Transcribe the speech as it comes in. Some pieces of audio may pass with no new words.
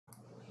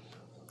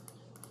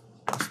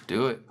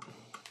Do it.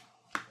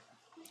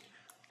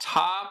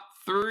 Top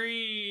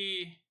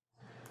 3.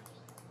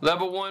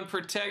 Level 1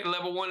 protect,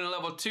 level 1 and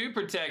level 2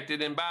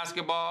 protected in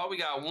basketball. We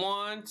got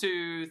 1,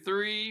 2,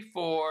 3,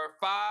 4,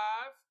 5.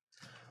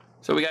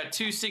 So we got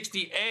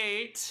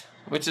 268,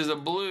 which is a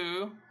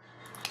blue.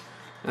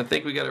 I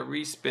think we got a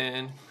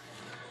respin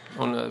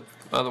on the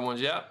other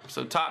ones. Yep.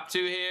 So top 2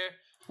 here.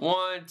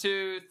 1,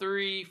 2,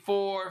 3,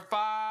 4,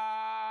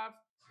 5.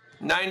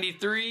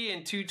 93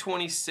 and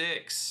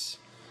 226.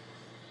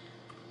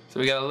 So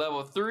we got a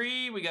level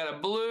 3, we got a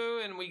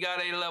blue, and we got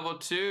a level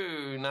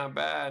 2. Not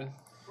bad.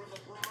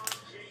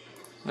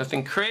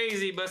 Nothing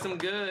crazy, but some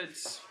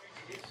goods.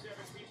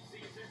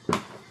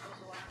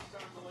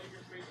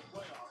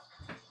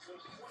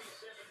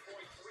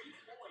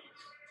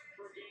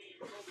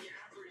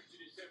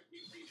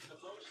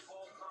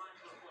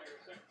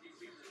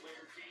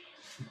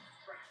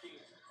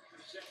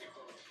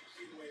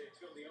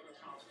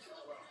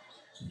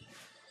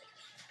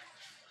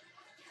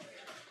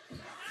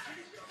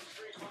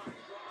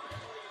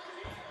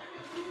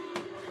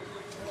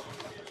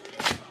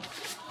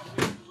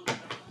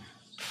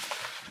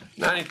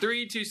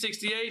 $93,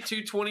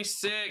 $268,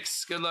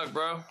 $226. Good luck,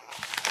 bro.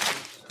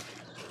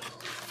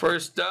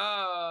 First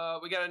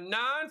up, we got a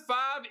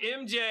 9-5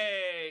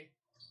 MJ.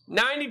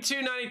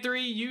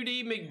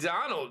 92-93 UD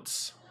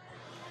McDonald's.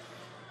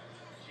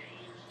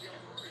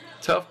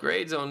 Tough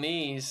grades on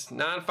these.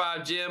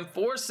 9-5 Jim,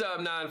 4 sub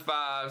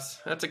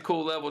 9-5s. That's a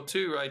cool level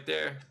 2 right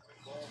there.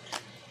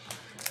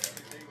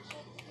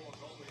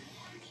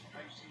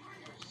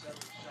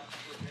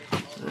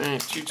 All right,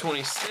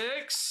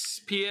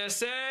 226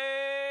 PSA.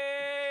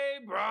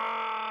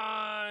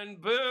 Bron,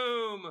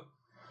 boom.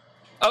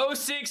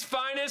 06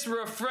 Finest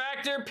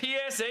Refractor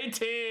PSA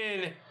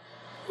 10.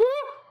 Woo!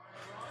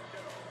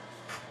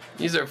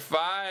 These are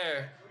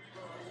fire.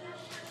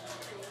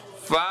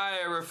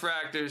 Fire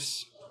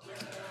refractors.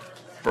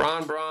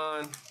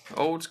 Bron.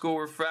 Old school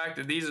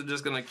refractor. These are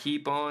just gonna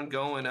keep on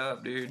going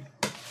up, dude.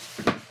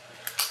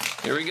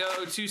 Here we go,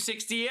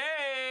 268.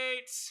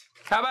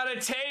 How about a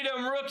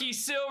Tatum rookie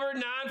silver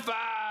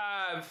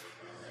 9-5?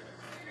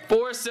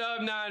 4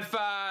 sub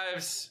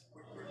 9-5s.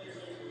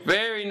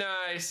 Very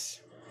nice.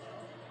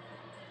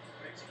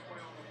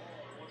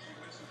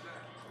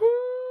 Woo.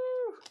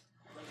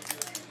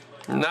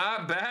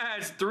 Not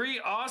bad. 3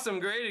 awesome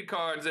graded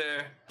cards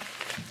there.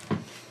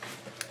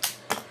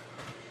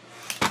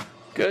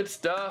 Good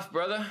stuff,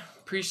 brother.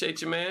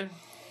 Appreciate you, man.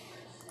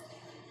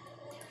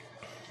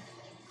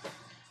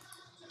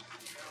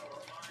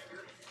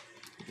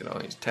 Get all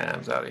these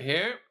tabs out of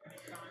here.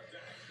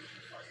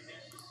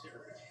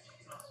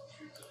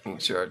 Make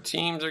sure our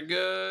teams are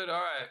good.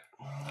 All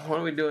right. What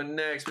are we doing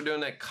next? We're doing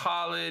that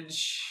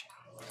college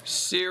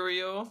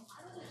cereal.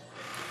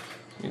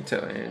 You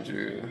tell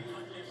Andrew.